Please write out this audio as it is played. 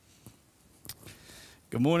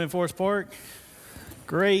Good morning, Forest Park.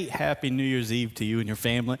 Great. Happy New Year's Eve to you and your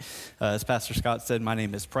family. As Pastor Scott said, my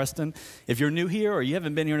name is Preston. If you're new here or you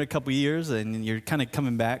haven't been here in a couple years and you're kind of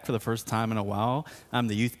coming back for the first time in a while, I'm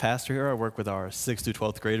the youth pastor here. I work with our 6th through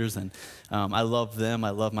 12th graders, and I love them. I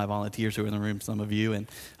love my volunteers who are in the room, some of you, and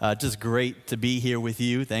just great to be here with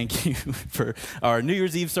you. Thank you for our New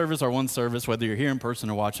Year's Eve service, our one service, whether you're here in person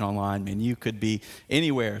or watching online. Man, you could be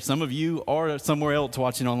anywhere. Some of you are somewhere else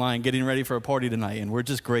watching online, getting ready for a party tonight, and we're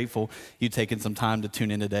just grateful you taking some time to tune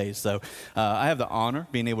in today. So I have the honor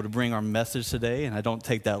being able to bring our message today, and I don't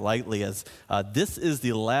take that lightly, as this is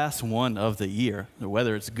the last one of the year.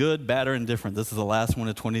 Whether it's good, bad, or indifferent, this is the last one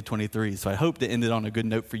of 2023. So I hope to end it on a good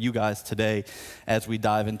note for you guys today as we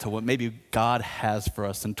dive into what maybe God has for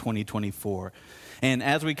us in 2024. And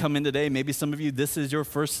as we come in today, maybe some of you, this is your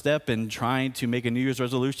first step in trying to make a New Year's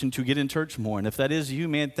resolution to get in church more. And if that is you,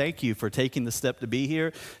 man, thank you for taking the step to be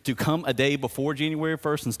here, to come a day before January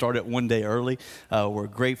 1st and start it one day early. We're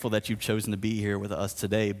grateful that you've chosen to be here with us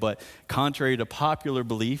today. But contrary to popular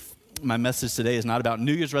belief, my message today is not about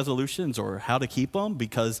New Year's resolutions or how to keep them,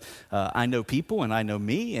 because I know people and I know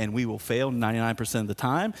me, and we will fail 99% of the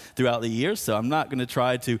time throughout the year. So I'm not going to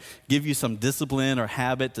try to give you some discipline or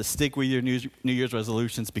habit to stick with your New Year's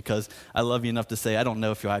resolutions, because I love you enough to say I don't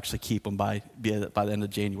know if you'll actually keep them by the end of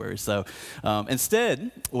January. So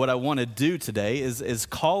instead, what I want to do today is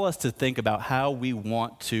call us to think about how we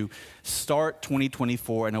want to start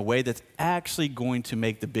 2024 in a way that's actually going to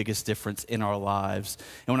make the biggest difference in our lives.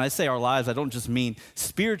 And when I say our lives, I don't just mean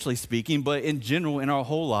spiritually speaking, but in general in our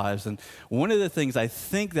whole lives. And one of the things I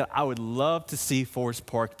think that I would love to see Forest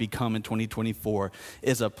Park become in 2024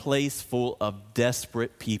 is a place full of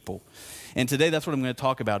desperate people. And today that's what I'm going to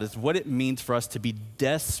talk about, is what it means for us to be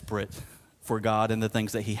desperate for God and the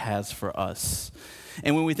things that He has for us.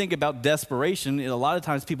 And when we think about desperation, a lot of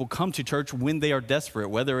times people come to church when they are desperate,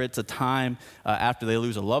 whether it's a time after they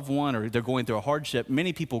lose a loved one or they're going through a hardship.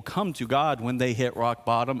 Many people come to God when they hit rock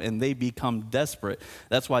bottom and they become desperate.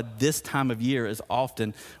 That's why this time of year is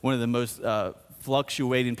often one of the most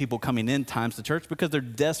fluctuating people coming in times to church, because they're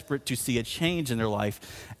desperate to see a change in their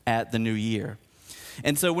life at the new year.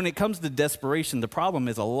 And so when it comes to desperation, the problem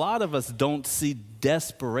is a lot of us don't see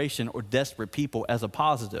desperation or desperate people as a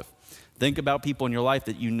positive. Think about people in your life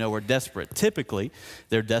that you know are desperate. Typically,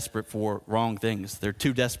 they're desperate for wrong things. They're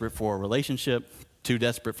too desperate for a relationship, too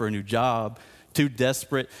desperate for a new job, too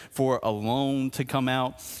desperate for a loan to come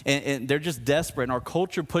out. And they're just desperate. And our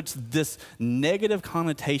culture puts this negative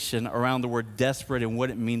connotation around the word desperate and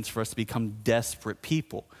what it means for us to become desperate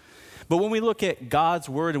people. But when we look at God's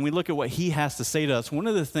word and we look at what He has to say to us, one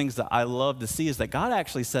of the things that I love to see is that God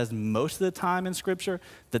actually says most of the time in Scripture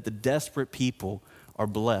that the desperate people are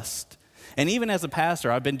blessed. And even as a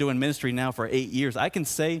pastor, I've been doing ministry now for 8 years. I can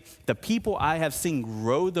say the people I have seen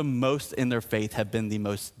grow the most in their faith have been the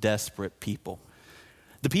most desperate people.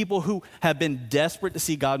 The people who have been desperate to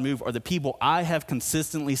see God move are the people I have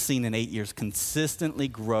consistently seen in 8 years consistently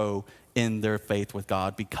grow in their faith with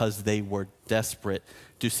God, because they were desperate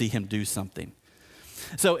to see Him do something.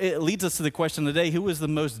 So it leads us to the question today: who is the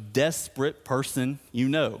most desperate person you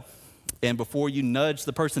know? And before you nudge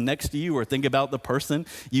the person next to you or think about the person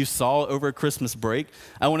you saw over Christmas break,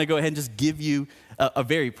 I want to go ahead and just give you a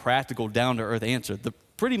very practical, down-to-earth answer.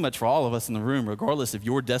 Pretty much for all of us in the room, regardless if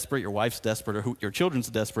you're desperate, your wife's desperate, or your children's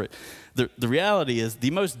desperate, the reality is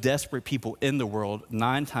the most desperate people in the world,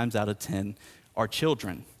 9 times out of 10, are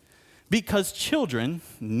children. Because children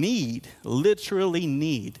literally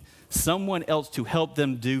need someone else to help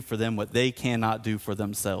them do for them what they cannot do for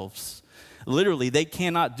themselves. Literally, they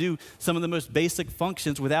cannot do some of the most basic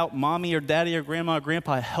functions without mommy or daddy or grandma or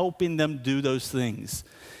grandpa helping them do those things.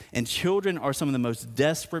 And children are some of the most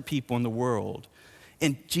desperate people in the world.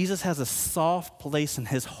 And Jesus has a soft place in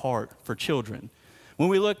His heart for children. When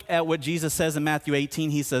we look at what Jesus says in Matthew 18,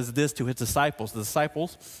 He says this to His disciples. The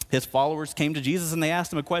disciples, His followers, came to Jesus and they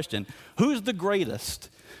asked Him a question: who's the greatest?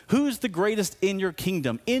 Who's the greatest in your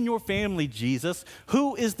kingdom, in your family, Jesus?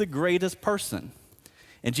 Who is the greatest person?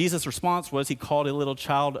 And Jesus' response was, He called a little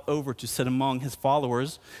child over to sit among His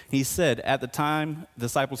followers. He said, at the time the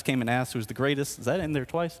disciples came and asked who's the greatest. Is that in there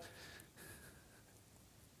twice?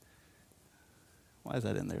 Why is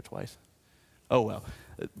that in there twice? Oh, well.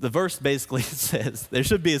 The verse basically says, there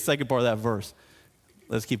should be a second part of that verse.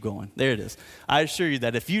 Let's keep going. There it is. I assure you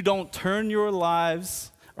that if you don't turn your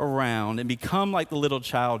lives around and become like the little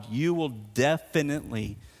child, you will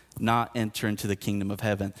definitely not enter into the kingdom of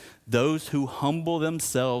heaven. Those who humble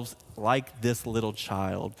themselves like this little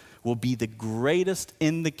child will be the greatest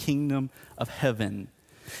in the kingdom of heaven.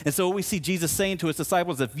 And so we see Jesus saying to His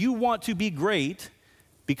disciples, if you want to be great,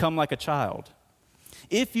 become like a child.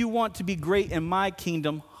 If you want to be great in my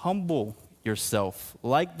kingdom, humble yourself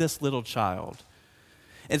like this little child.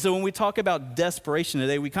 And so when we talk about desperation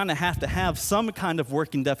today, we kind of have to have some kind of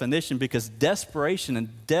working definition because desperation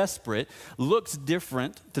and desperate looks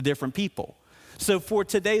different to different people. So for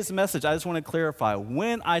today's message, I just want to clarify,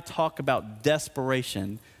 when I talk about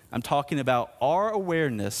desperation, I'm talking about our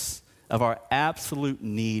awareness of our absolute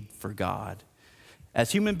need for God.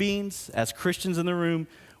 As human beings, as Christians in the room,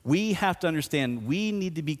 we have to understand we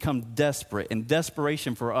need to become desperate. And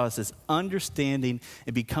desperation for us is understanding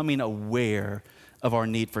and becoming aware of our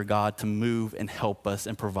need for God to move and help us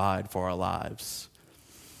and provide for our lives.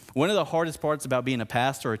 One of the hardest parts about being a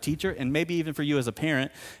pastor or a teacher, and maybe even for you as a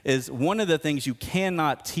parent, is one of the things you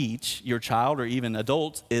cannot teach your child or even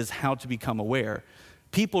adults is how to become aware.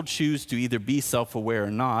 People choose to either be self-aware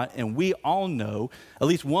or not, and we all know at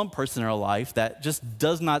least one person in our life that just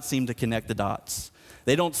does not seem to connect the dots.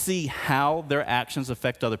 They don't see how their actions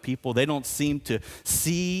affect other people. They don't seem to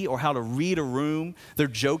see or how to read a room. They're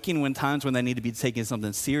joking when times when they need to be taking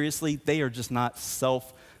something seriously. They are just not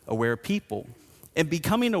self-aware people. And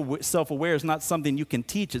becoming self-aware is not something you can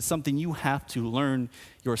teach. It's something you have to learn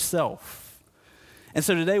yourself. And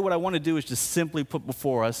so today what I want to do is just simply put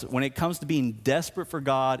before us, when it comes to being desperate for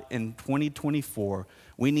God in 2024,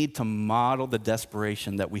 we need to model the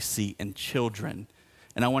desperation that we see in children.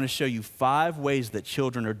 And I want to show you 5 ways that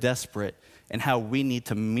children are desperate and how we need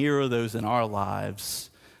to mirror those in our lives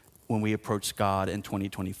when we approach God in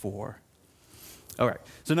 2024. All right,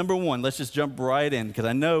 so number 1, let's just jump right in because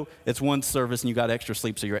I know it's one service and you got extra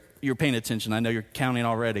sleep, so you're paying attention. I know you're counting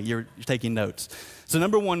already. You're taking notes. So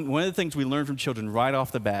number 1, one of the things we learn from children right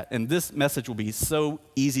off the bat, and this message will be so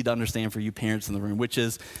easy to understand for you parents in the room, which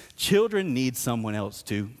is children need someone else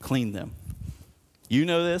to clean them. You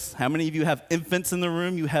know this. How many of you have infants in the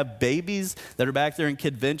room? You have babies that are back there in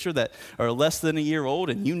KidVenture that are less than a year old,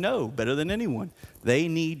 and you know better than anyone. They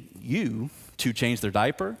need you to change their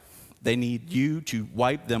diaper. They need you to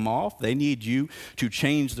wipe them off. They need you to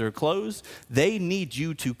change their clothes. They need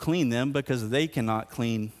you to clean them because they cannot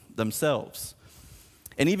clean themselves.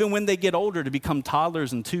 And even when they get older to become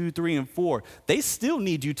toddlers in 2, 3, and 4, they still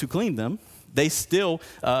need you to clean them. They still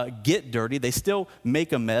get dirty. They still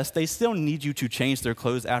make a mess. They still need you to change their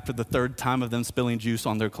clothes after the 3rd time of them spilling juice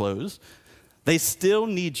on their clothes. They still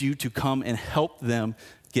need you to come and help them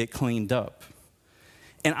get cleaned up.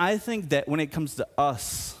 And I think that when it comes to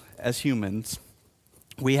us as humans,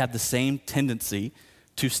 we have the same tendency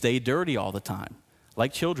to stay dirty all the time,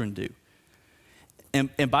 like children do.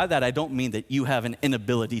 And by that, I don't mean that you have an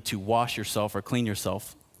inability to wash yourself or clean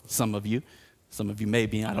yourself. Some of you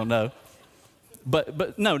maybe, I don't know.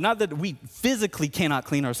 But no, not that we physically cannot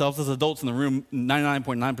clean ourselves. As adults in the room,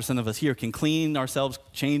 99.9% of us here can clean ourselves,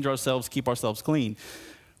 change ourselves, keep ourselves clean.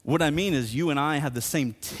 What I mean is you and I have the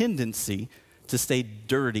same tendency to stay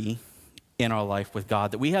dirty in our life with God,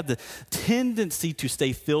 that we have the tendency to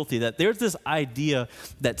stay filthy, that there's this idea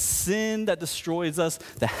that sin that destroys us,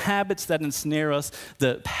 the habits that ensnare us,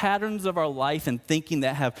 the patterns of our life and thinking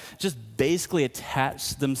that have just basically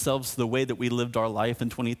attached themselves to the way that we lived our life in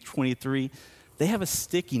 2023, they have a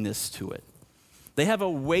stickiness to it. They have a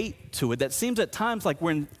weight to it that seems at times like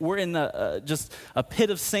we're in just a pit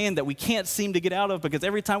of sand that we can't seem to get out of because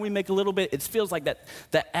every time we make a little bit, it feels like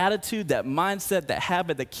that attitude, that mindset, that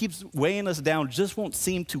habit that keeps weighing us down just won't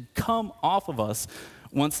seem to come off of us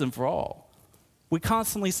once and for all. We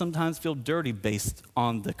constantly sometimes feel dirty based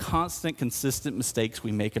on the constant, consistent mistakes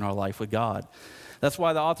we make in our life with God. That's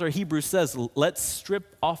why the author of Hebrews says, let's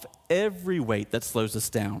strip off every weight that slows us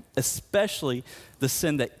down, especially the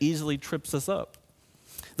sin that easily trips us up.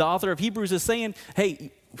 The author of Hebrews is saying,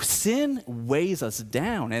 hey, sin weighs us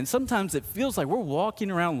down, and sometimes it feels like we're walking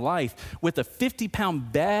around life with a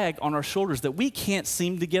 50-pound bag on our shoulders that we can't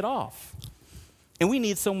seem to get off. And we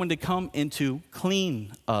need someone to come and to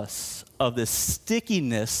clean us of this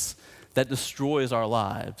stickiness that destroys our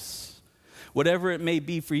lives. Whatever it may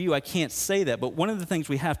be for you, I can't say that, but one of the things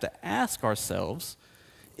we have to ask ourselves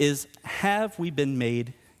is, have we been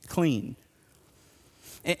made clean?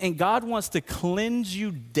 And God wants to cleanse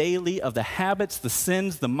you daily of the habits, the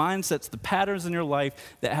sins, the mindsets, the patterns in your life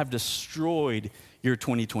that have destroyed your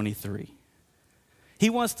 2023. He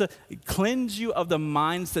wants to cleanse you of the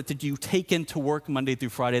mindset that you take into work Monday through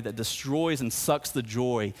Friday that destroys and sucks the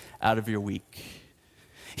joy out of your week.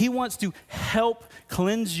 He wants to help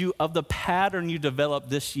cleanse you of the pattern you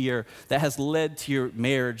developed this year that has led to your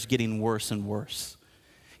marriage getting worse and worse.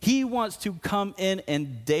 He wants to come in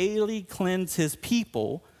and daily cleanse his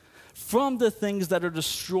people from the things that are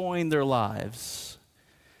destroying their lives.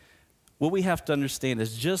 what we have to understand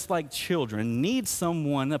is just like children need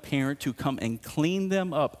someone, a parent, to come and clean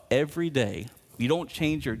them up every day. You don't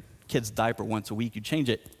change your kid's diaper once a week. You change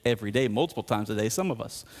it every day, multiple times a day, some of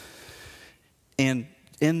us. And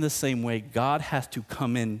in the same way, God has to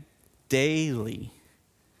come in daily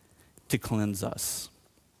to cleanse us.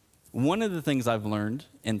 One of the things I've learned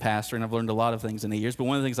in pastoring, I've learned a lot of things in 8 years, but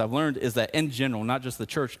one of the things I've learned is that in general, not just the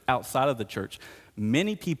church, outside of the church,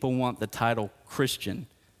 many people want the title Christian,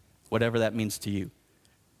 whatever that means to you.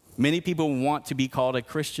 Many people want to be called a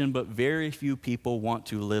Christian, but very few people want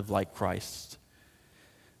to live like Christ.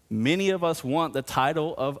 Many of us want the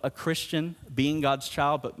title of a Christian, being God's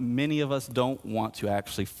child, but many of us don't want to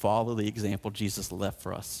actually follow the example Jesus left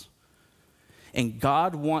for us. And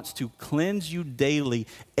God wants to cleanse you daily,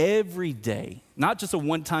 every day. Not just a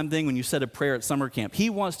one-time thing when you said a prayer at summer camp. He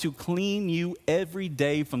wants to clean you every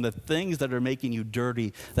day from the things that are making you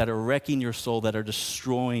dirty, that are wrecking your soul, that are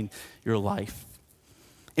destroying your life.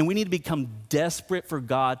 And we need to become desperate for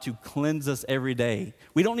God to cleanse us every day.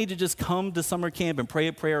 We don't need to just come to summer camp and pray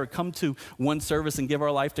a prayer or come to one service and give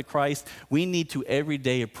our life to Christ. We need to every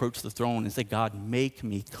day approach the throne and say, God, make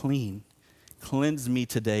me clean. Cleanse me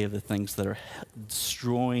today of the things that are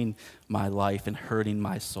destroying my life and hurting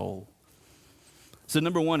my soul. So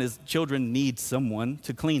number one is children need someone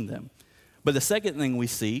to clean them. But the second thing we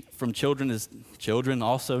see from children is children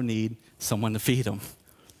also need someone to feed them.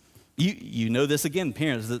 You know this again,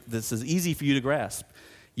 parents, this is easy for you to grasp.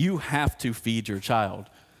 You have to feed your child.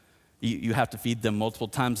 You have to feed them multiple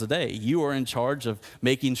times a day. You are in charge of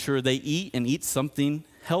making sure they eat and eat something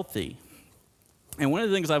healthy. And one of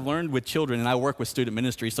the things I've learned with children, and I work with student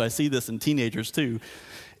ministry, so I see this in teenagers too,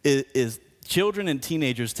 is children and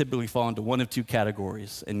teenagers typically fall into one of two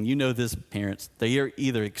categories. And you know this, parents. They are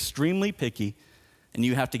either extremely picky, and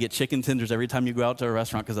you have to get chicken tenders every time you go out to a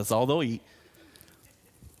restaurant because that's all they'll eat,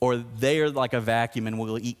 or they are like a vacuum and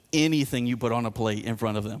will eat anything you put on a plate in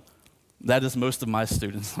front of them. That is most of my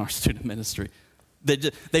students in our student ministry.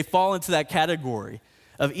 They fall into that category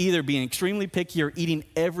of either being extremely picky or eating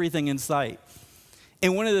everything in sight.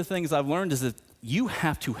 And one of the things I've learned is that you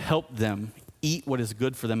have to help them eat what is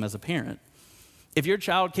good for them as a parent. If your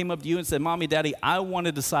child came up to you and said, Mommy, Daddy, I want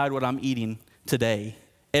to decide what I'm eating today,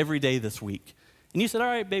 every day this week. And you said, all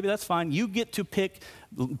right, baby, that's fine. You get to pick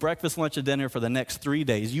breakfast, lunch, and dinner for the next 3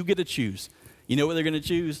 days. You get to choose. You know what they're going to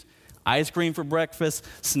choose? Ice cream for breakfast,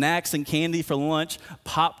 snacks and candy for lunch,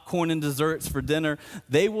 popcorn and desserts for dinner.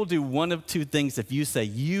 They will do one of two things if you say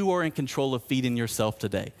you are in control of feeding yourself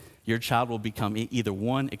today. Your child will become either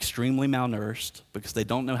one, extremely malnourished because they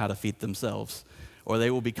don't know how to feed themselves, or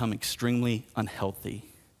they will become extremely unhealthy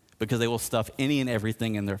because they will stuff any and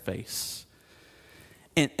everything in their face.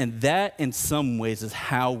 And that, in some ways, is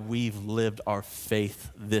how we've lived our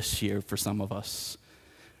faith this year for some of us.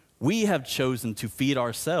 We have chosen to feed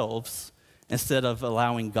ourselves instead of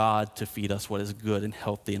allowing God to feed us what is good and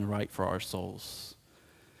healthy and right for our souls.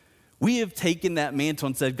 We have taken that mantle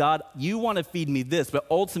and said, God, you want to feed me this, but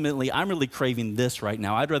ultimately I'm really craving this right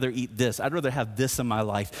now. I'd rather eat this. I'd rather have this in my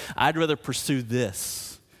life. I'd rather pursue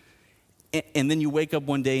this. And then you wake up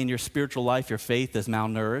one day in your spiritual life, your faith is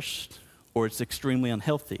malnourished or it's extremely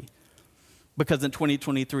unhealthy. Because in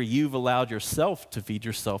 2023, you've allowed yourself to feed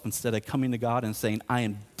yourself instead of coming to God and saying, I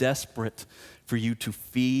am desperate for you to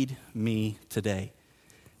feed me today.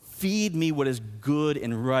 Feed me what is good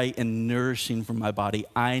and right and nourishing for my body.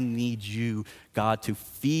 I need you, God, to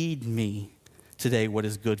feed me today what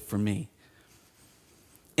is good for me.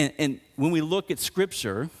 And when we look at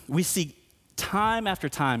Scripture, we see time after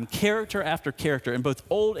time, character after character in both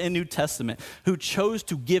Old and New Testament who chose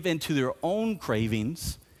to give into their own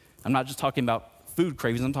cravings. I'm not just talking about food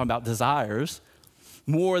cravings, I'm talking about desires,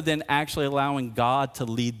 more than actually allowing God to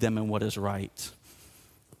lead them in what is right.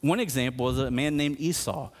 One example is a man named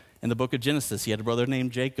Esau. In the book of Genesis, he had a brother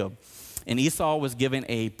named Jacob, and Esau was given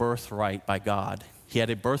a birthright by God. He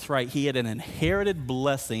had a birthright. He had an inherited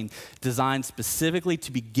blessing designed specifically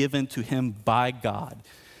to be given to him by God,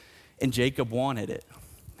 and Jacob wanted it.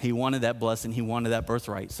 He wanted that blessing. He wanted that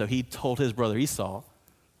birthright, so he told his brother Esau,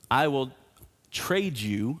 I will trade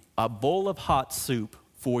you a bowl of hot soup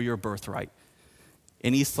for your birthright.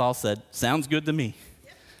 And Esau said, sounds good to me.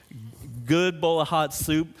 Good bowl of hot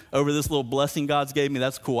soup over this little blessing God's gave me.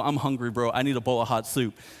 That's cool. I'm hungry, bro. I need a bowl of hot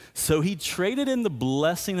soup. So he traded in the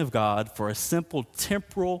blessing of God for a simple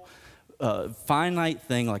temporal, finite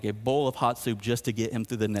thing like a bowl of hot soup just to get him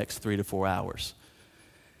through the next 3 to 4 hours.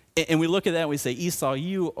 And we look at that and we say, Esau,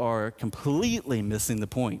 you are completely missing the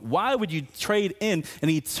point. Why would you trade in an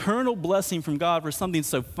eternal blessing from God for something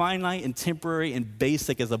so finite and temporary and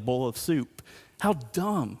basic as a bowl of soup? How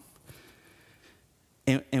dumb.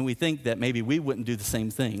 And we think that maybe we wouldn't do the same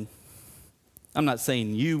thing. I'm not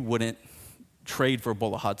saying you wouldn't trade for a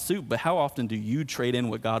bowl of hot soup, but how often do you trade in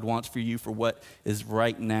what God wants for you for what is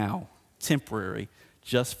right now, temporary,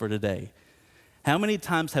 just for today? How many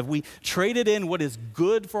times have we traded in what is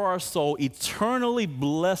good for our soul, eternally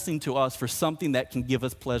blessing to us, for something that can give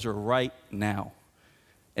us pleasure right now?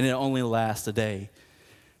 And it only lasts a day.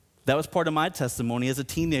 That was part of my testimony as a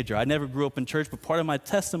teenager. I never grew up in church, but part of my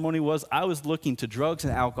testimony was I was looking to drugs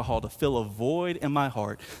and alcohol to fill a void in my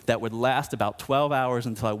heart that would last about 12 hours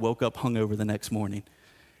until I woke up hungover the next morning.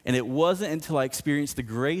 And it wasn't until I experienced the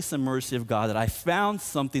grace and mercy of God that I found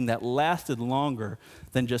something that lasted longer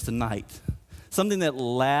than just a night, something that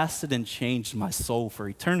lasted and changed my soul for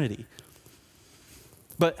eternity.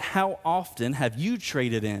 But how often have you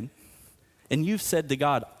traded in and you've said to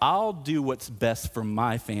God, I'll do what's best for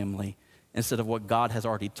my family instead of what God has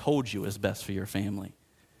already told you is best for your family?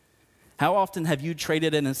 How often have you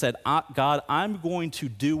traded in and said, God, I'm going to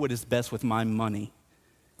do what is best with my money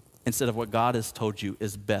instead of what God has told you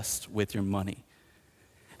is best with your money?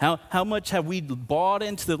 How much have we bought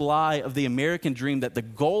into the lie of the American dream that the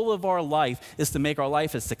goal of our life is to make our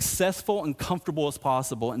life as successful and comfortable as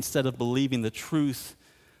possible instead of believing the truth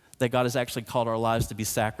that God has actually called our lives to be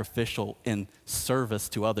sacrificial in service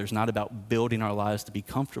to others, not about building our lives to be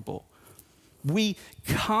comfortable? We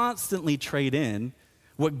constantly trade in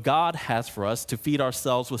what God has for us to feed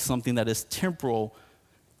ourselves with something that is temporal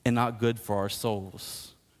and not good for our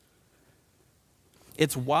souls.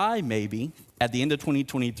 It's why maybe at the end of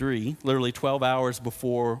 2023, literally 12 hours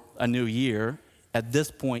before a new year, at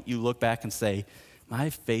this point you look back and say,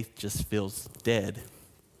 my faith just feels dead.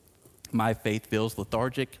 My faith feels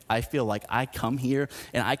lethargic. I feel like I come here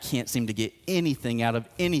and I can't seem to get anything out of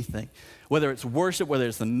anything. Whether it's worship, whether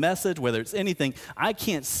it's the message, whether it's anything, I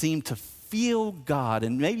can't seem to feel God.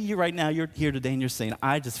 And maybe you're here today and you're saying,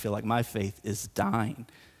 I just feel like my faith is dying.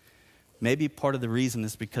 Maybe part of the reason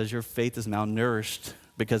is because your faith is malnourished,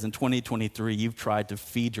 because in 2023 you've tried to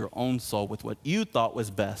feed your own soul with what you thought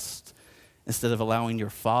was best instead of allowing your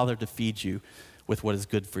Father to feed you with what is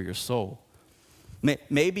good for your soul.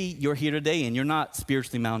 Maybe you're here today and you're not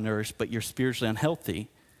spiritually malnourished, but you're spiritually unhealthy.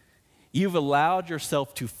 You've allowed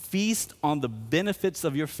yourself to feast on the benefits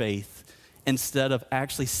of your faith instead of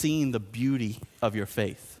actually seeing the beauty of your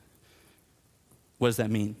faith. What does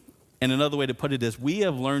that mean? And another way to put it is we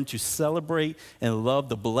have learned to celebrate and love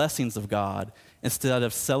the blessings of God instead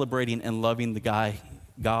of celebrating and loving the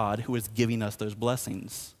God who is giving us those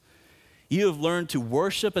blessings. You have learned to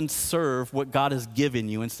worship and serve what God has given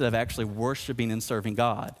you instead of actually worshiping and serving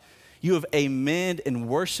God. You have amened and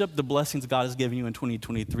worshiped the blessings God has given you in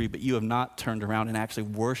 2023, but you have not turned around and actually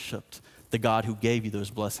worshiped the God who gave you those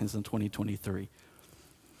blessings in 2023.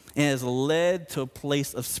 And it has led to a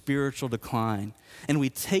place of spiritual decline. And we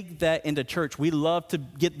take that into church. We love to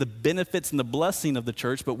get the benefits and the blessing of the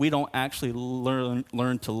church, but we don't actually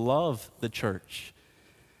learn to love the church.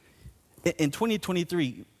 In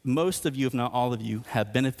 2023, most of you, if not all of you,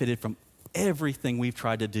 have benefited from everything we've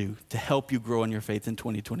tried to do to help you grow in your faith in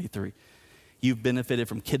 2023. You've benefited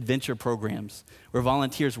from Kid Venture programs where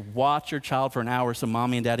volunteers watch your child for an hour so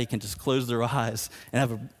mommy and daddy can just close their eyes and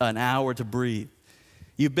have an hour to breathe.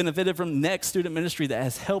 You've benefited from Next Student Ministry that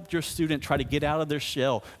has helped your student try to get out of their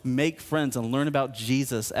shell, make friends, and learn about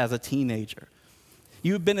Jesus as a teenager.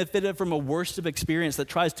 You've benefited from a worship experience that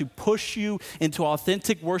tries to push you into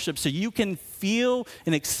authentic worship so you can feel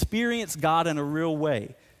and experience God in a real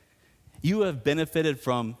way. You have benefited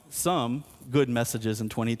from some good messages in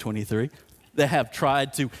 2023 that have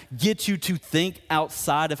tried to get you to think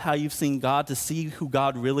outside of how you've seen God, to see who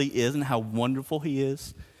God really is and how wonderful He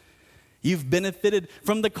is. You've benefited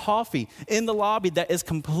from the coffee in the lobby that is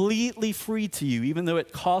completely free to you, even though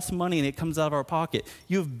it costs money and it comes out of our pocket.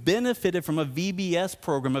 You've benefited from a VBS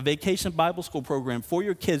program, a vacation Bible school program for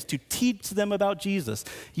your kids to teach them about Jesus.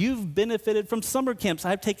 You've benefited from summer camps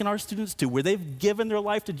I've taken our students to where they've given their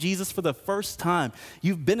life to Jesus for the first time.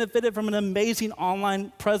 You've benefited from an amazing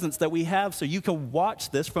online presence that we have so you can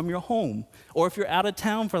watch this from your home or if you're out of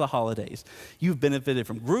town for the holidays. You've benefited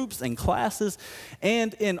from groups and classes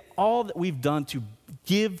and in all that we've done to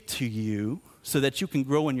give to you so that you can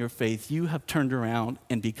grow in your faith, you have turned around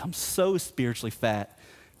and become so spiritually fat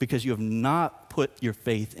because you have not put your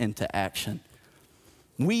faith into action.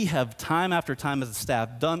 We have time after time as a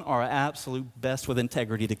staff done our absolute best with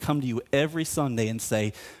integrity to come to you every Sunday and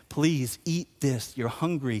say, please eat this. You're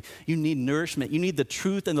hungry. You need nourishment. You need the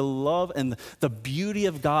truth and the love and the beauty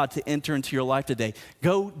of God to enter into your life today.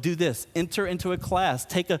 Go do this. Enter into a class.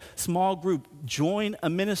 Take a small group. Join a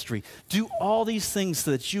ministry. Do all these things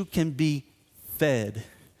so that you can be fed.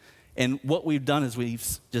 And what we've done is we've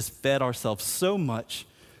just fed ourselves so much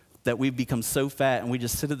that we've become so fat, and we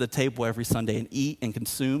just sit at the table every Sunday and eat and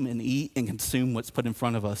consume what's put in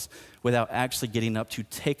front of us without actually getting up to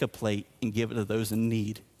take a plate and give it to those in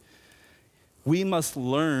need. We must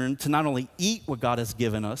learn to not only eat what God has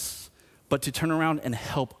given us, but to turn around and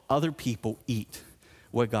help other people eat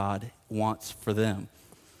what God wants for them.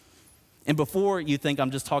 And before you think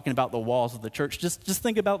I'm just talking about the walls of the church, just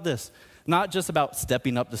think about this. Not just about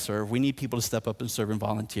stepping up to serve. We need people to step up and serve and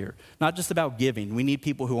volunteer. Not just about giving. We need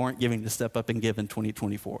people who aren't giving to step up and give in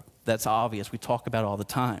 2024. That's obvious. We talk about it all the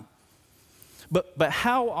time. But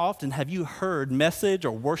how often have you heard message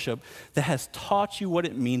or worship that has taught you what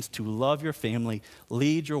it means to love your family,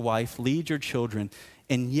 lead your wife, lead your children,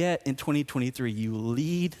 and yet in 2023 you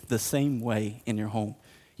lead the same way in your home?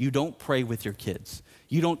 You don't pray with your kids.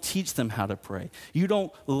 You don't teach them how to pray. You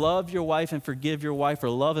don't love your wife and forgive your wife, or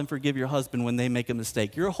love and forgive your husband when they make a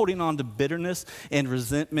mistake. You're holding on to bitterness and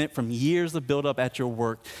resentment from years of buildup at your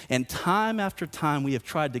work. And time after time, we have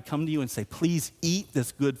tried to come to you and say, please eat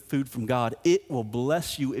this good food from God. It will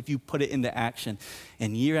bless you if you put it into action.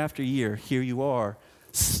 And year after year, here you are,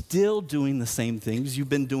 still doing the same things you've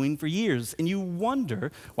been doing for years. And you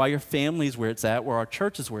wonder why your family is where it's at, where our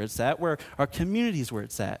church is where it's at, where our community is where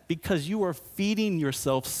it's at. Because you are feeding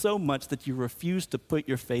yourself so much that you refuse to put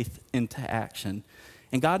your faith into action.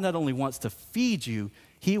 And God not only wants to feed you,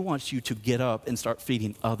 he wants you to get up and start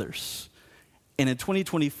feeding others. And in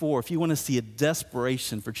 2024, if you want to see a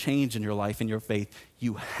desperation for change in your life and your faith,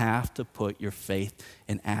 you have to put your faith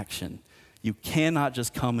in action. You cannot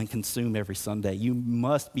just come and consume every Sunday. You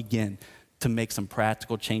must begin to make some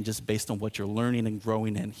practical changes based on what you're learning and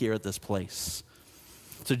growing in here at this place.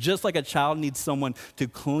 So just like a child needs someone to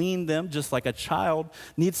clean them, just like a child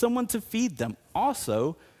needs someone to feed them,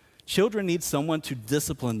 also, children need someone to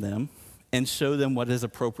discipline them and show them what is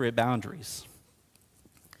appropriate boundaries.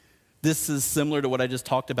 This is similar to what I just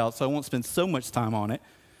talked about, so I won't spend so much time on it.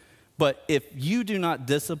 But if you do not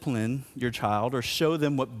discipline your child or show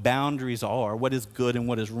them what boundaries are, what is good and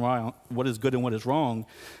what is wrong,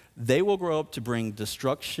 they will grow up to bring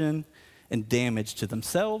destruction and damage to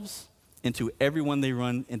themselves and to everyone they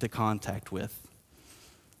run into contact with.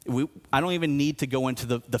 I don't even need to go into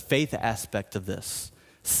the faith aspect of this.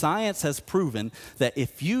 Science has proven that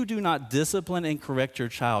if you do not discipline and correct your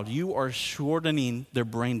child, you are shortening their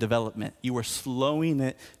brain development. You are slowing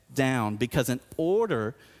it down, because in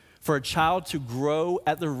order for a child to grow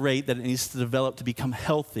at the rate that it needs to develop to become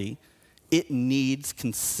healthy, it needs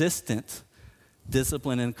consistent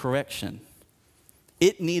discipline and correction.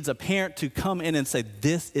 It needs a parent to come in and say,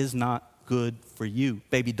 this is not good for you.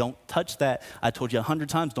 Baby, don't touch that. I told you 100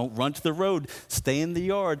 times, don't run to the road, stay in the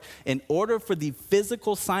yard. In order for the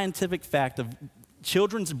physical scientific fact of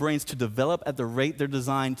children's brains to develop at the rate they're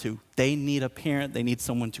designed to, they need a parent, they need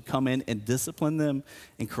someone to come in and discipline them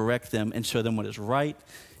and correct them and show them what is right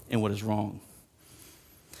and what is wrong.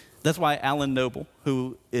 That's why Alan Noble,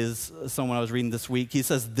 who is someone I was reading this week, he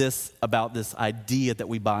says this about this idea that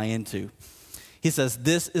we buy into. He says,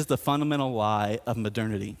 this is the fundamental lie of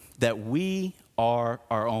modernity, that we are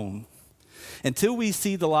our own. Until we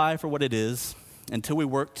see the lie for what it is, until we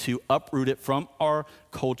work to uproot it from our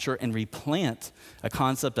culture and replant a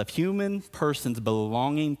concept of human persons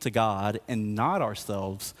belonging to God and not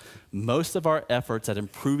ourselves, most of our efforts at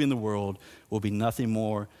improving the world will be nothing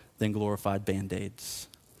more than glorified Band-Aids.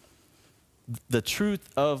 The truth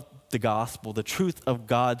of the gospel, the truth of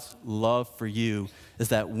God's love for you is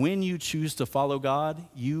that when you choose to follow God,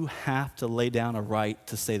 you have to lay down a right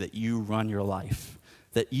to say that you run your life,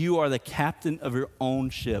 that you are the captain of your own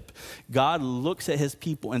ship. God looks at his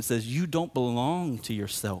people and says, you don't belong to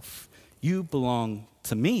yourself. You belong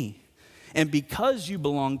to me. And because you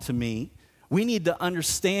belong to me, we need to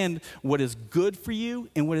understand what is good for you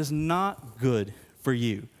and what is not good for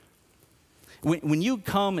you. When you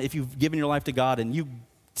come, if you've given your life to God and you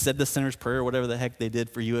said the sinner's prayer, whatever the heck they did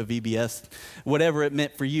for you at VBS, whatever it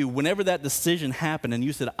meant for you, whenever that decision happened and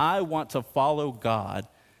you said, I want to follow God,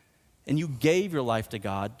 and you gave your life to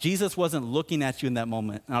God, Jesus wasn't looking at you in that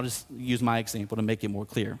moment. And I'll just use my example to make it more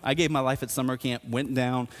clear. I gave my life at summer camp, went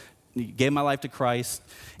down, gave my life to Christ,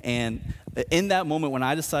 and in that moment when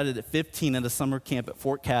I decided at 15 at a summer camp at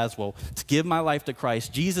Fort Caswell to give my life to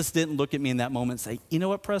Christ, Jesus didn't look at me in that moment and say, you know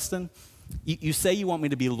what, Preston? You say you want me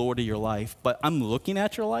to be Lord of your life, but I'm looking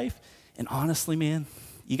at your life, and honestly, man,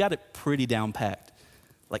 you got it pretty down packed.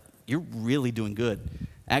 Like, you're really doing good.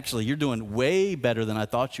 Actually, you're doing way better than I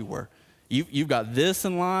thought you were. You've got this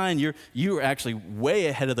in line. You're actually way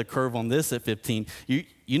ahead of the curve on this at 15.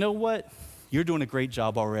 You know what? You're doing a great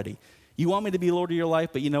job already. You want me to be Lord of your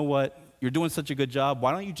life, but you know what? you're doing such a good job.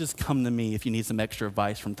 Why don't you just come to me if you need some extra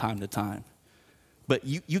advice from time to time? But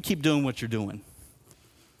you keep doing what you're doing.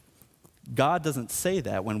 God doesn't say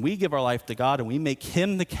that. When we give our life to God and we make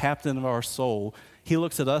him the captain of our soul, he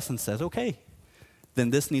looks at us and says, okay,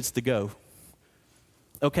 then this needs to go.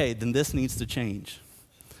 Okay, then this needs to change.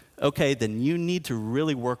 Okay, then you need to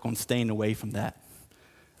really work on staying away from that.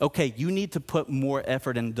 Okay, you need to put more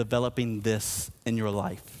effort in developing this in your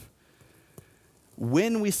life.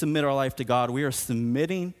 When we submit our life to God, we are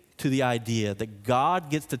submitting to the idea that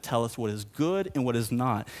God gets to tell us what is good and what is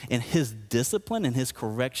not. And his discipline and his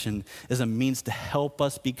correction is a means to help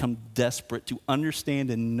us become desperate to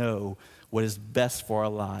understand and know what is best for our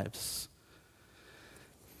lives.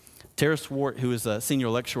 Tara Swart, who is a senior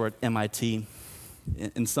lecturer at MIT,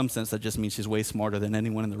 in some sense that just means she's way smarter than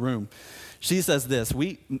anyone in the room. She says this,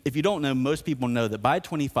 if you don't know, most people know that by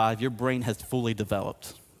 25, your brain has fully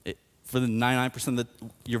developed. For the 99% that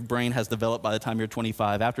your brain has developed by the time you're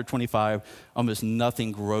 25. After 25, almost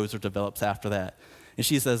nothing grows or develops after that. And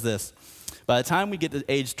she says this, by the time we get to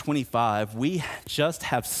age 25, we just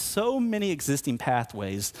have so many existing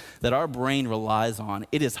pathways that our brain relies on.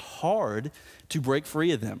 It is hard to break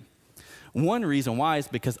free of them. One reason why is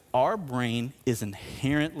because our brain is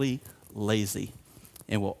inherently lazy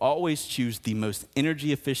and will always choose the most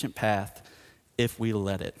energy efficient path if we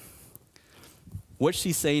let it. What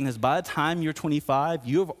she's saying is by the time you're 25,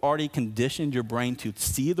 you have already conditioned your brain to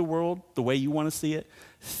see the world the way you want to see it,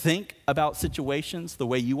 think about situations the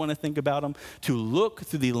way you want to think about them, to look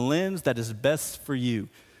through the lens that is best for you.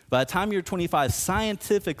 By the time you're 25,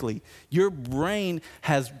 scientifically, your brain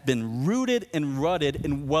has been rooted and rutted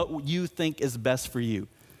in what you think is best for you.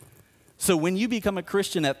 So when you become a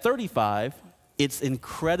Christian at 35, it's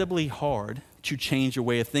incredibly hard to change your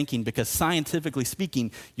way of thinking because scientifically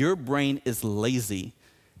speaking, your brain is lazy.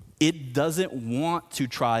 It doesn't want to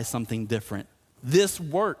try something different. This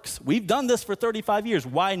works. We've done this for 35 years.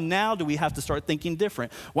 Why now do we have to start thinking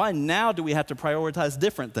different? Why now do we have to prioritize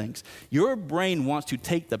different things? Your brain wants to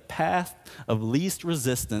take the path of least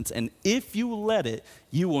resistance, and if you let it,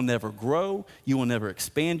 you will never grow, you will never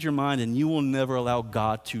expand your mind, and you will never allow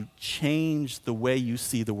God to change the way you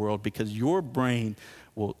see the world because your brain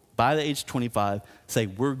will, by the age of 25, say,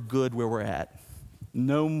 we're good where we're at.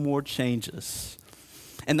 No more changes.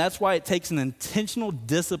 And that's why it takes an intentional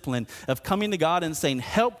discipline of coming to God and saying,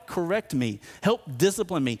 help correct me, help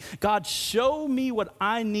discipline me. God, show me what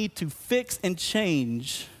I need to fix and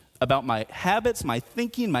change about my habits, my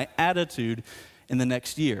thinking, my attitude in the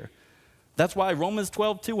next year. That's why Romans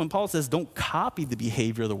 12:2, when Paul says, don't copy the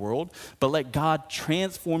behavior of the world, but let God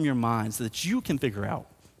transform your mind so that you can figure out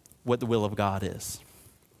what the will of God is.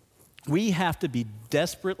 We have to be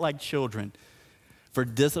desperate like children for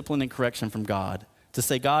discipline and correction from God. To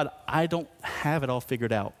say, God, I don't have it all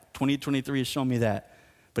figured out. 2023 has shown me that.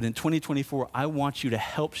 But in 2024, I want you to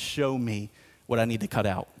help show me what I need to cut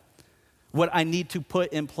out, what I need to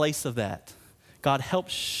put in place of that. God, help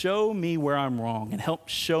show me where I'm wrong and help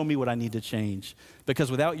show me what I need to change. Because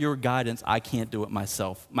without your guidance, I can't do it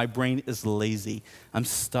myself. My brain is lazy. I'm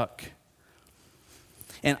stuck.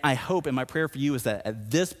 And I hope, and my prayer for you is that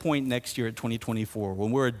at this point next year, at 2024,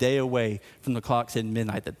 when we're a day away from the clocks hitting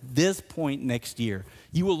midnight, that this point next year,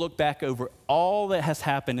 you will look back over all that has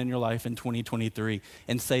happened in your life in 2023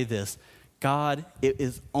 and say this, God, it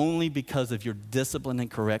is only because of your discipline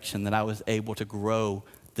and correction that I was able to grow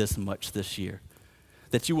this much this year.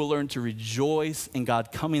 That you will learn to rejoice in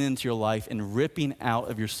God coming into your life and ripping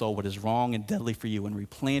out of your soul what is wrong and deadly for you and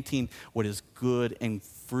replanting what is good and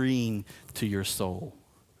freeing to your soul.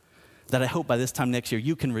 That I hope by this time next year,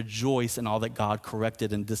 you can rejoice in all that God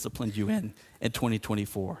corrected and disciplined you in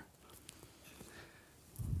 2024.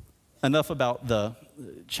 Enough about the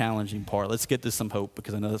challenging part. Let's get to some hope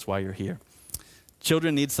because I know that's why you're here.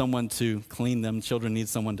 Children need someone to clean them. Children need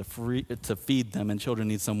someone to feed them. And children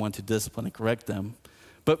need someone to discipline and correct them.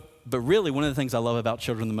 But really, one of the things I love about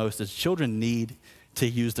children the most is children need to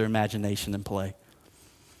use their imagination and play.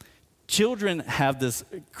 Children have this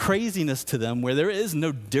craziness to them where there is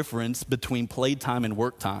no difference between playtime and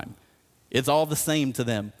work time. It's all the same to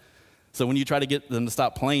them. So when you try to get them to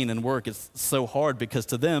stop playing and work, it's so hard because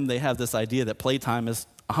to them, they have this idea that playtime is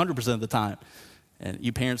 100% of the time. And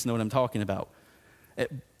you parents know what I'm talking about.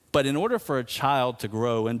 But in order for a child to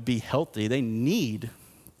grow and be healthy, they need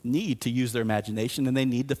to use their imagination and they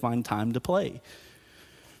need to find time to play.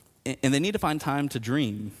 And they need to find time to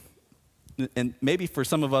dream. And maybe for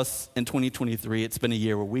some of us in 2023, it's been a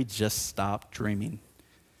year where we just stopped dreaming.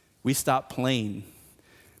 We stopped playing.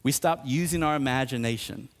 We stopped using our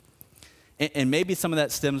imagination. And maybe some of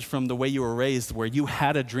that stems from the way you were raised, where you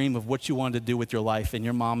had a dream of what you wanted to do with your life, and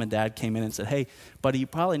your mom and dad came in and said, hey, buddy, you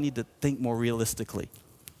probably need to think more realistically.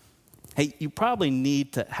 Hey, you probably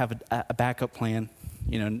need to have a backup plan.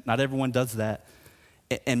 Not everyone does that.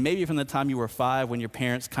 And maybe from the time you were 5, when your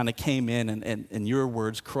parents kind of came in and, in your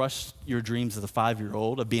words, crushed your dreams as a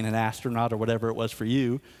 5-year-old of being an astronaut or whatever it was for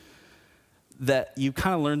you, that you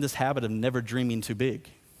kind of learned this habit of never dreaming too big.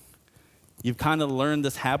 You've kind of learned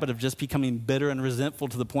this habit of just becoming bitter and resentful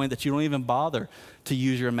to the point that you don't even bother to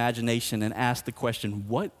use your imagination and ask the question,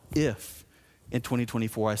 what if in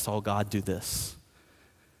 2024 I saw God do this?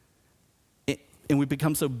 And we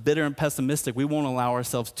become so bitter and pessimistic, we won't allow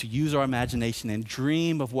ourselves to use our imagination and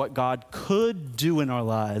dream of what God could do in our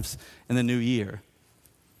lives in the new year.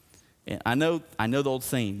 And I know the old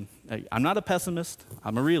saying, I'm not a pessimist,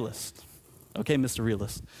 I'm a realist. Okay, Mr.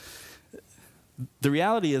 Realist. The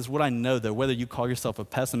reality is, what I know, though, whether you call yourself a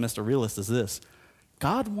pessimist or realist, is this.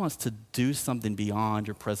 God wants to do something beyond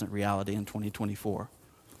your present reality in 2024.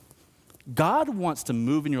 God wants to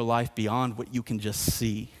move in your life beyond what you can just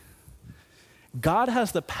see. God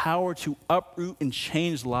has the power to uproot and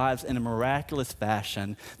change lives in a miraculous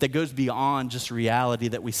fashion that goes beyond just reality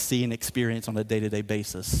that we see and experience on a day-to-day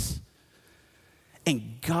basis.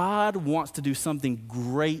 And God wants to do something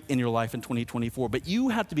great in your life in 2024, but you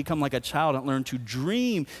have to become like a child and learn to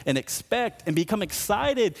dream and expect and become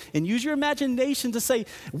excited and use your imagination to say,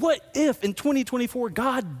 what if in 2024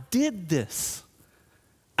 God did this?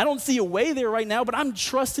 I don't see a way there right now, but I'm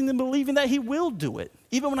trusting and believing that he will do it,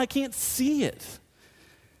 even when I can't see it.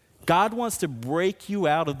 God wants to break you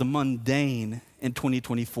out of the mundane in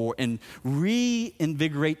 2024 and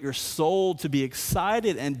reinvigorate your soul to be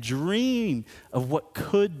excited and dream of what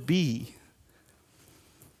could be.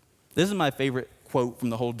 This is my favorite quote from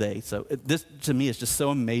the whole day. So this, to me, is just so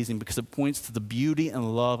amazing because it points to the beauty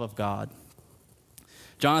and love of God.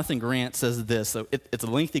 Jonathan Grant says this. So it's a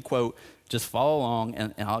lengthy quote. Just follow along,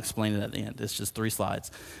 and I'll explain it at the end. It's just 3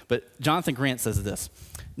 slides. But Jonathan Grant says this.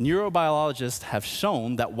 Neurobiologists have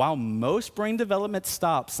shown that while most brain development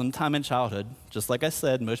stops sometime in childhood, just like I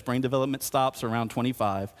said, most brain development stops around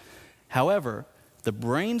 25. However, the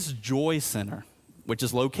brain's joy center, which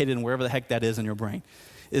is located in wherever the heck that is in your brain,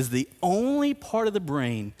 is the only part of the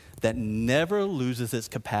brain that never loses its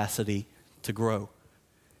capacity to grow.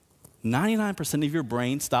 99% of your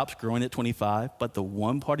brain stops growing at 25, but the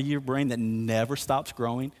one part of your brain that never stops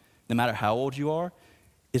growing, no matter how old you are,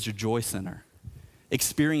 is your joy center,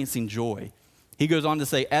 experiencing joy. He goes on to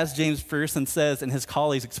say, as James Pearson says and his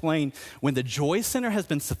colleagues explain, when the joy center has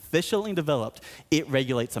been sufficiently developed, it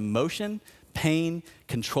regulates emotion, pain,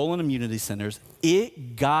 control, and immunity centers.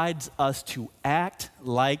 It guides us to act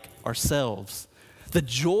like ourselves. The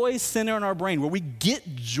joy center in our brain, where we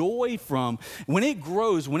get joy from, when it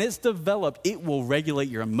grows, when it's developed, it will regulate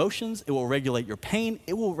your emotions, it will regulate your pain,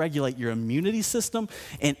 it will regulate your immunity system,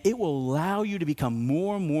 and it will allow you to become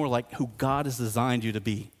more and more like who God has designed you to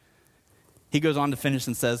be. He goes on to finish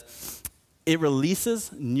and says, it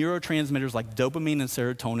releases neurotransmitters like dopamine and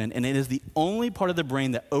serotonin, and it is the only part of the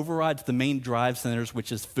brain that overrides the main drive centers,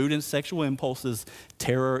 which is food and sexual impulses,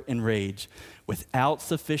 terror, and rage. Without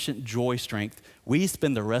sufficient joy strength, we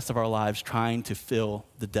spend the rest of our lives trying to fill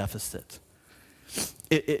the deficit.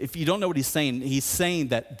 If you don't know what he's saying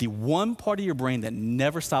that the one part of your brain that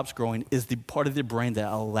never stops growing is the part of the brain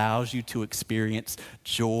that allows you to experience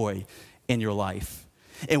joy in your life.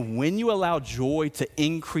 And when you allow joy to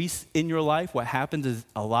increase in your life, what happens is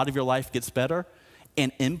a lot of your life gets better,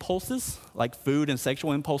 and impulses like food and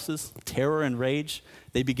sexual impulses, terror and rage,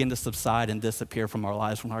 they begin to subside and disappear from our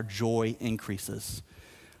lives when our joy increases.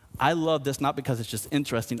 I love this not because it's just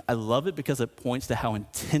interesting. I love it because it points to how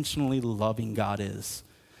intentionally loving God is.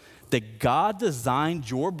 That God designed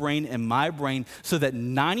your brain and my brain so that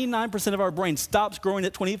 99% of our brain stops growing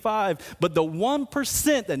at 25, but the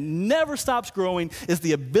 1% that never stops growing is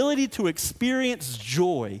the ability to experience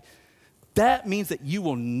joy. That means that you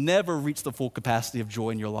will never reach the full capacity of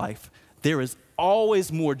joy in your life. There is always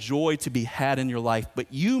more joy to be had in your life,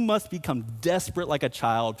 but you must become desperate like a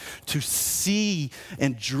child to see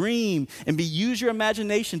and dream and use your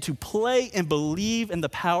imagination to play and believe in the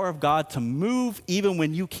power of God to move even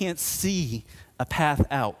when you can't see a path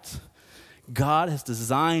out. God has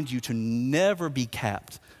designed you to never be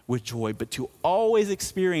capped with joy, but to always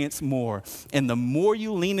experience more. And the more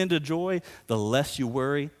you lean into joy, the less you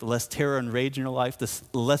worry, the less terror and rage in your life, the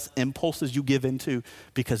less impulses you give into,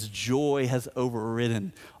 because joy has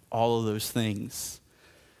overridden all of those things.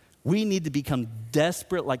 We need to become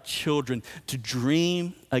desperate like children to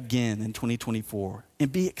dream again in 2024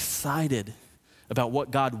 and be excited about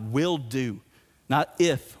what God will do, Not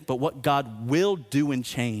if, but what God will do and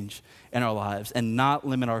change in our lives, and not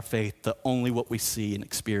limit our faith to only what we see and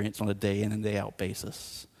experience on a day in and day out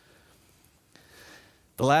basis.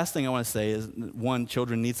 The last thing I want to say is, one,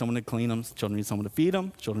 children need someone to clean them, children need someone to feed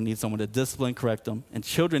them, children need someone to discipline, correct them, and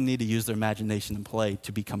children need to use their imagination and play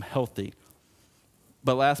to become healthy.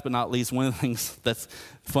 But last but not least, one of the things that's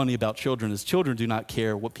funny about children is children do not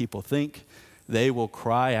care what people think. They will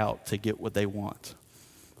cry out to get what they want.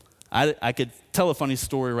 I could tell a funny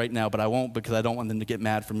story right now, but I won't because I don't want them to get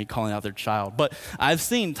mad for me calling out their child. But I've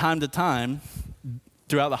seen time to time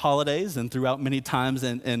throughout the holidays and throughout many times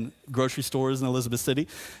in grocery stores in Elizabeth City,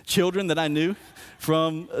 children that I knew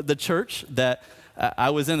from the church that I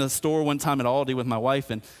was in a store one time at Aldi with my wife,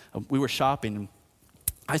 and we were shopping, and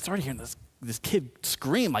I started hearing this kid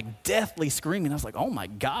scream, like deathly screaming. I was like, oh my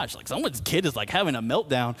gosh, like someone's kid is like having a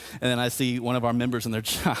meltdown. And then I see one of our members and their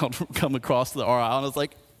child come across the aisle, and I was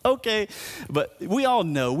like, okay. But we all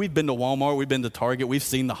know, we've been to Walmart, we've been to Target, we've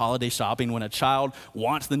seen the holiday shopping when a child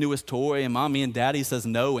wants the newest toy and mommy and daddy says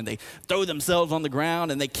no, and they throw themselves on the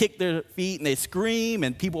ground and they kick their feet and they scream,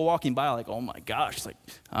 and people walking by are like, oh my gosh, it's like,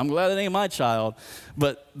 I'm glad that ain't my child.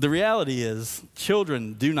 But the reality is,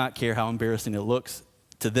 children do not care how embarrassing it looks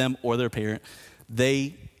to them or their parent.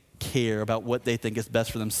 They care about what they think is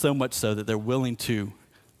best for them, so much so that they're willing to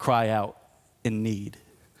cry out in need.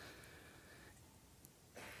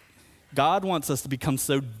 God wants us to become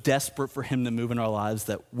so desperate for him to move in our lives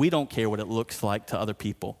that we don't care what it looks like to other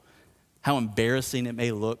people, how embarrassing it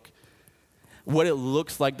may look, what it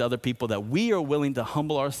looks like to other people, that we are willing to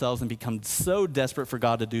humble ourselves and become so desperate for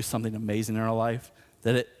God to do something amazing in our life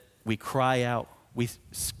that we cry out,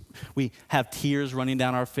 we have tears running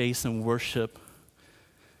down our face in worship.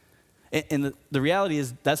 And the reality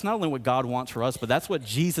is, that's not only what God wants for us, but that's what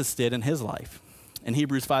Jesus did in his life. In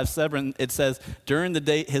Hebrews 5:7, it says, during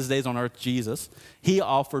his days on earth, Jesus, he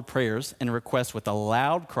offered prayers and requests with a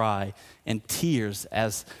loud cry and tears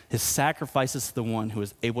as his sacrifices to the one who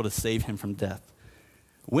was able to save him from death.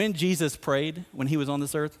 When Jesus prayed, when he was on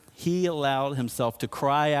this earth, he allowed himself to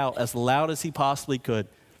cry out as loud as he possibly could.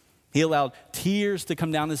 He allowed tears to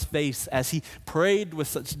come down his face as he prayed with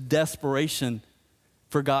such desperation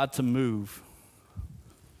for God to move.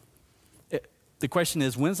 The question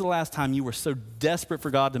is, when's the last time you were so desperate for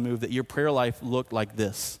God to move that your prayer life looked like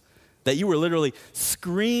this? That you were literally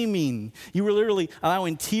screaming. You were literally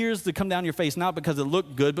allowing tears to come down your face, not because it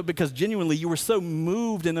looked good, but because genuinely you were so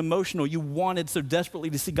moved and emotional. You wanted so desperately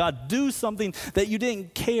to see God do something that you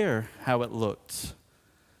didn't care how it looked.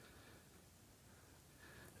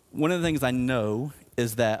 One of the things I know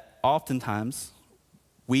is that oftentimes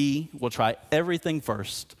we will try everything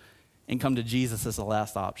first and come to Jesus as the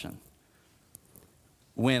last option.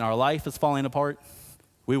 When our life is falling apart,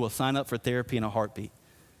 we will sign up for therapy in a heartbeat.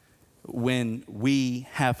 When we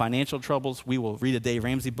have financial troubles, we will read a Dave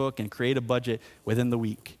Ramsey book and create a budget within the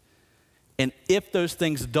week. And if those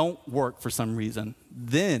things don't work for some reason,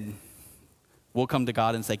 then we'll come to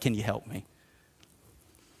God and say, can you help me?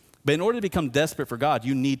 But in order to become desperate for God,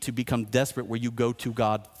 you need to become desperate where you go to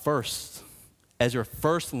God first, as your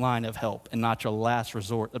first line of help and not your last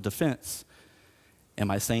resort of defense. Am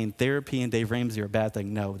I saying therapy and Dave Ramsey are a bad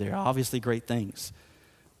thing? No, they're obviously great things.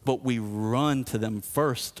 But we run to them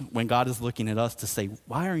first when God is looking at us to say,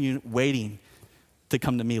 why are you waiting to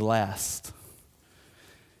come to me last?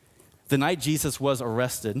 The night Jesus was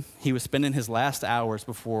arrested, he was spending his last hours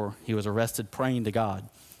before he was arrested praying to God.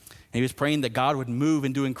 And he was praying that God would move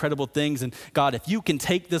and do incredible things. And God, if you can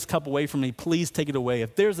take this cup away from me, please take it away.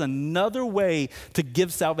 If there's another way to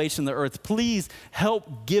give salvation to the earth, please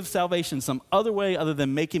help give salvation some other way other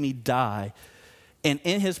than making me die. And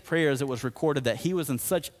in his prayers, it was recorded that he was in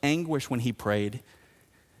such anguish when he prayed,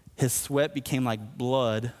 his sweat became like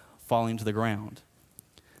blood falling to the ground.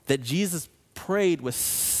 That Jesus prayed with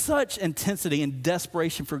such intensity and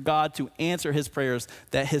desperation for God to answer his prayers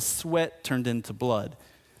that his sweat turned into blood.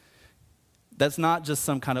 That's not just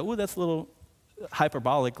some kind of, that's a little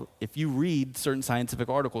hyperbolic. If you read certain scientific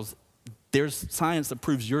articles, there's science that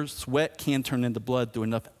proves your sweat can turn into blood through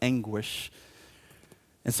enough anguish.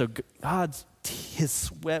 And so his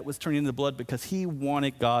sweat was turning into blood because he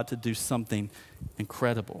wanted God to do something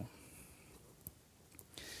incredible.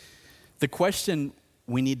 The question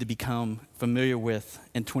we need to become familiar with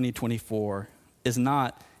in 2024 is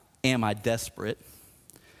not, am I desperate?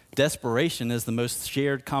 Desperation is the most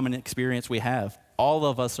shared common experience we have. All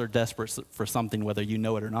of us are desperate for something, whether you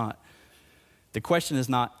know it or not. The question is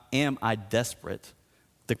not, am I desperate?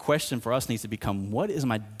 The question for us needs to become, what is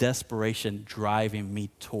my desperation driving me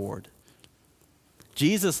toward?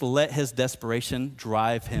 Jesus let his desperation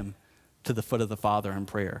drive him to the foot of the Father in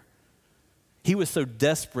prayer. He was so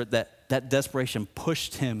desperate that that desperation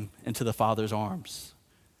pushed him into the Father's arms,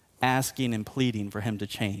 asking and pleading for him to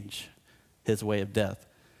change his way of death.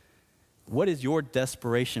 What is your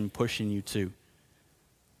desperation pushing you to?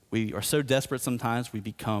 We are so desperate sometimes we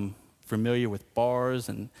become familiar with bars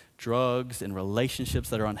and drugs and relationships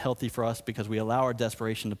that are unhealthy for us because we allow our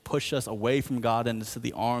desperation to push us away from God and into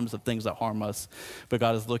the arms of things that harm us. But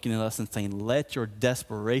God is looking at us and saying, let your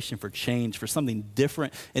desperation for change, for something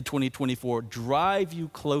different in 2024, drive you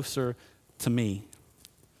closer to me.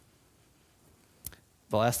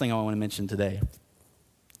 The last thing I want to mention today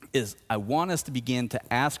is I want us to begin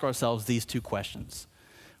to ask ourselves these two questions.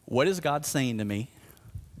 What is God saying to me?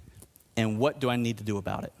 And what do I need to do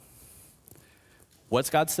about it? What's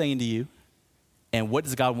God saying to you? And what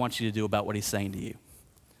does God want you to do about what he's saying to you?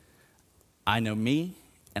 I know me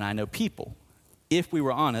and I know people. If we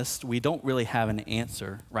were honest, we don't really have an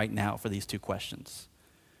answer right now for these two questions.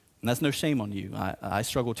 And that's no shame on you. I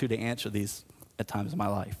struggle too to answer these at times in my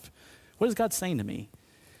life. What is God saying to me?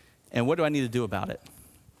 And what do I need to do about it?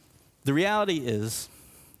 The reality is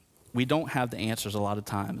we don't have the answers a lot of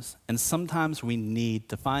times. And sometimes we need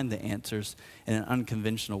to find the answers in an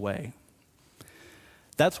unconventional way.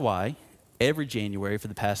 That's why every January for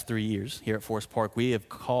the past 3 years here at Forest Park, we have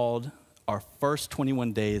called our first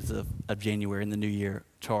 21 days of January in the new year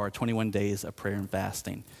to our 21 days of prayer and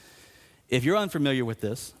fasting. If you're unfamiliar with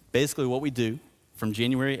this, basically what we do from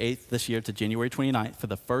January 8th this year to January 29th for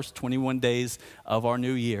the first 21 days of our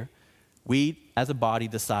new year, we as a body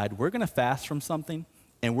decide we're going to fast from something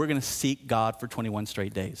and we're going to seek God for 21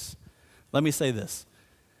 straight days. Let me say this.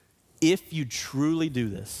 If you truly do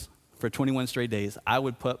this for 21 straight days, I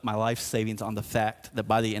would put my life savings on the fact that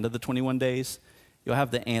by the end of the 21 days, you'll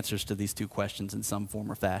have the answers to these two questions in some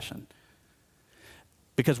form or fashion.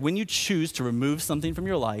 Because when you choose to remove something from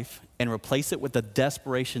your life and replace it with the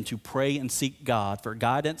desperation to pray and seek God for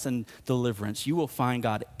guidance and deliverance, you will find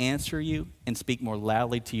God answer you and speak more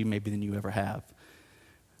loudly to you maybe than you ever have.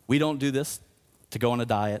 We don't do this to go on a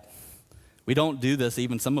diet. We don't do this,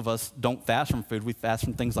 even some of us don't fast from food. We fast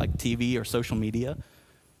from things like TV or social media.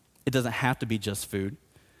 It doesn't have to be just food.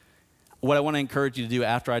 What I want to encourage you to do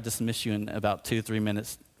after I dismiss you in about 2-3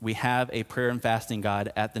 minutes, we have a prayer and fasting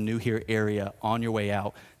guide at the New Here area on your way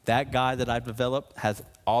out. That guide that I've developed has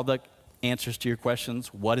all the answers to your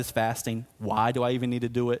questions. What is fasting? Why do I even need to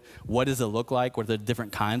do it? What does it look like? What are the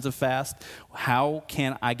different kinds of fast? How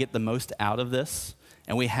can I get the most out of this?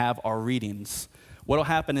 And we have our readings. What will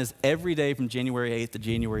happen is every day from January 8th to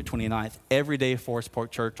January 29th, every day Forest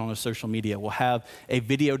Park Church on our social media will have a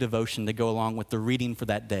video devotion to go along with the reading for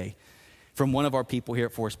that day from one of our people here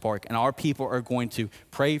at Forest Park. And our people are going to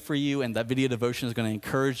pray for you, and that video devotion is going to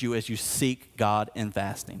encourage you as you seek God in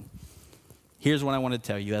fasting. Here's what I want to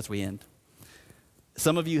tell you as we end.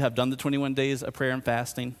 Some of you have done the 21 days of prayer and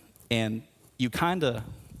fasting, and you kind of,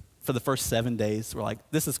 for the first 7 days, were like,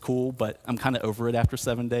 this is cool, but I'm kind of over it after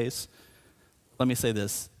 7 days. Let me say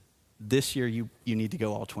this. This year, you need to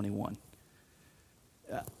go all 21.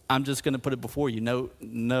 I'm just going to put it before you.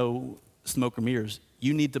 No smoke or mirrors.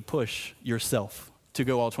 You need to push yourself to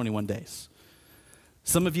go all 21 days.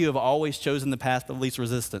 Some of you have always chosen the path of least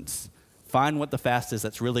resistance. Find what the fast is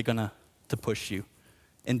that's really going to push you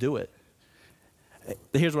and do it.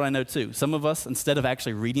 Here's what I know too. Some of us, instead of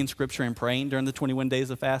actually reading scripture and praying during the 21 days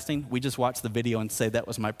of fasting, we just watch the video and say, that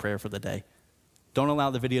was my prayer for the day. Don't allow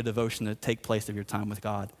the video devotion to take place of your time with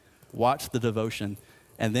God. Watch the devotion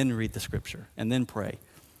and then read the scripture and then pray.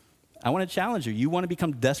 I want to challenge you. You want to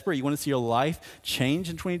become desperate? You want to see your life change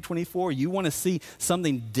in 2024? You want to see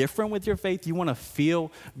something different with your faith? You want to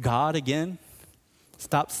feel God again?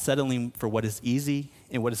 Stop settling for what is easy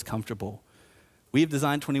and what is comfortable. We have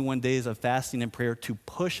designed 21 days of fasting and prayer to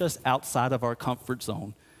push us outside of our comfort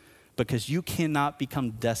zone, because you cannot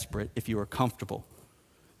become desperate if you are comfortable.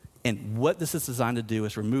 And what this is designed to do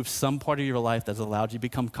is remove some part of your life that's allowed you to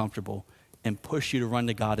become comfortable and push you to run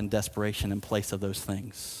to God in desperation in place of those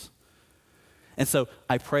things. And so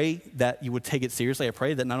I pray that you would take it seriously. I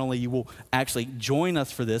pray that not only you will actually join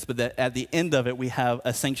us for this, but that at the end of it, we have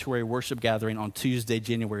a sanctuary worship gathering on Tuesday,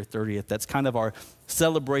 January 30th. That's kind of our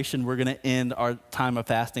celebration. We're going to end our time of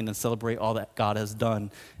fasting and celebrate all that God has done,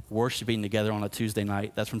 worshiping together on a Tuesday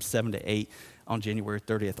night. That's from 7 to 8 on January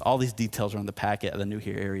 30th. All these details are on the packet at the New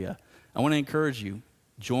Here area. I want to encourage you,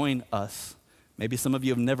 join us. Maybe some of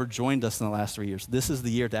you have never joined us in the last 3 years. This is the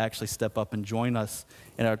year to actually step up and join us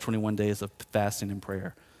in our 21 days of fasting and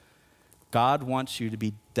prayer. God wants you to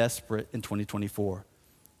be desperate in 2024.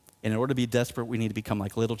 And in order to be desperate, we need to become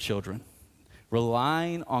like little children,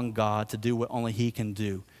 relying on God to do what only He can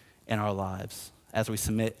do in our lives as we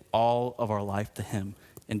submit all of our life to Him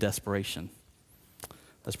in desperation.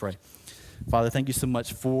 Let's pray. Father, thank you so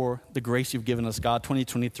much for the grace you've given us. God,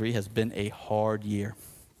 2023 has been a hard year.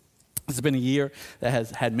 It's been a year that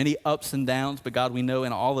has had many ups and downs, but God, we know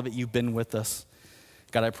in all of it you've been with us.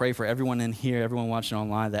 God, I pray for everyone in here, everyone watching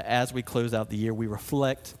online, that as we close out the year, we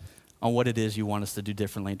reflect on what it is you want us to do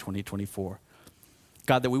differently in 2024.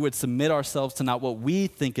 God, that we would submit ourselves to not what we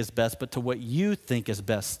think is best, but to what you think is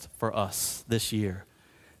best for us this year.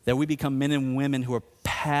 That we become men and women who are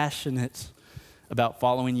passionate about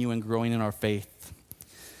following you and growing in our faith.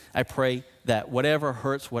 I pray that whatever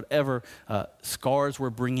hurts, whatever scars we're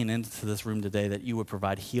bringing into this room today, that you would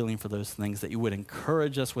provide healing for those things, that you would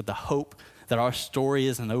encourage us with the hope that our story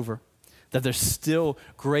isn't over, that there's still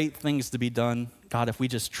great things to be done, God, if we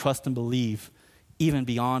just trust and believe, even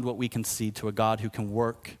beyond what we can see, to a God who can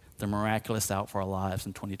work the miraculous out for our lives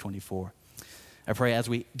in 2024. I pray as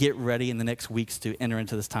we get ready in the next weeks to enter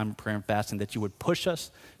into this time of prayer and fasting, that you would push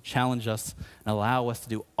us, challenge us, and allow us to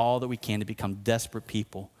do all that we can to become desperate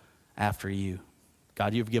people after you.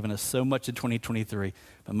 God, you've given us so much in 2023,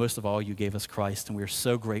 but most of all, you gave us Christ, and we are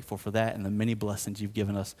so grateful for that and the many blessings you've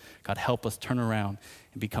given us. God, help us turn around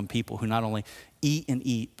and become people who not only eat and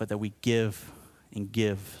eat, but that we give and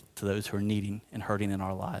give to those who are needing and hurting in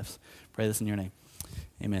our lives. Pray this in your name.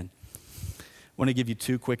 Amen. I want to give you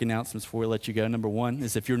two quick announcements before we let you go. Number one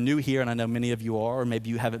is if you're new here, and I know many of you are, or maybe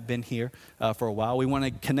you haven't been here for a while, we want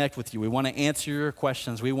to connect with you. We want to answer your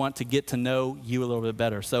questions. We want to get to know you a little bit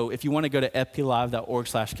better. So if you want to go to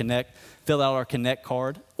fplive.org/connect, fill out our Connect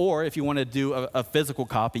card, or if you want to do a physical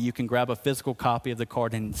copy, you can grab a physical copy of the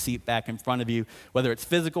card and see it back in front of you, whether it's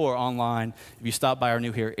physical or online. If you stop by our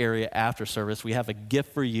New Here area after service, we have a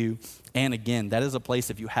gift for you. And again, that is a place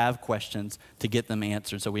if you have questions to get them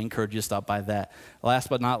answered. So we encourage you to stop by that. Last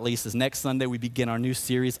but not least is next Sunday we begin our new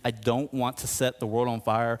series, I Don't Want to Set the World on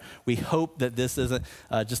Fire. We hope that this isn't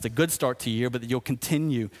just a good start to the year, but that you'll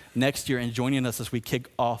continue next year in joining us as we kick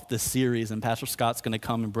off this series. And Pastor Scott's going to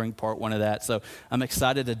come and bring part one of that. So I'm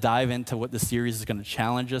excited to dive into what the series is going to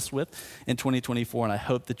challenge us with in 2024. And I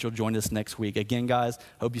hope that you'll join us next week. Again, guys,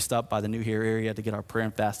 hope you stop by the New Here area to get our prayer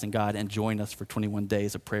and fasting guide and join us for 21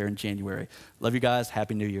 days of prayer in January. Love you guys.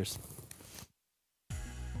 Happy New Year's.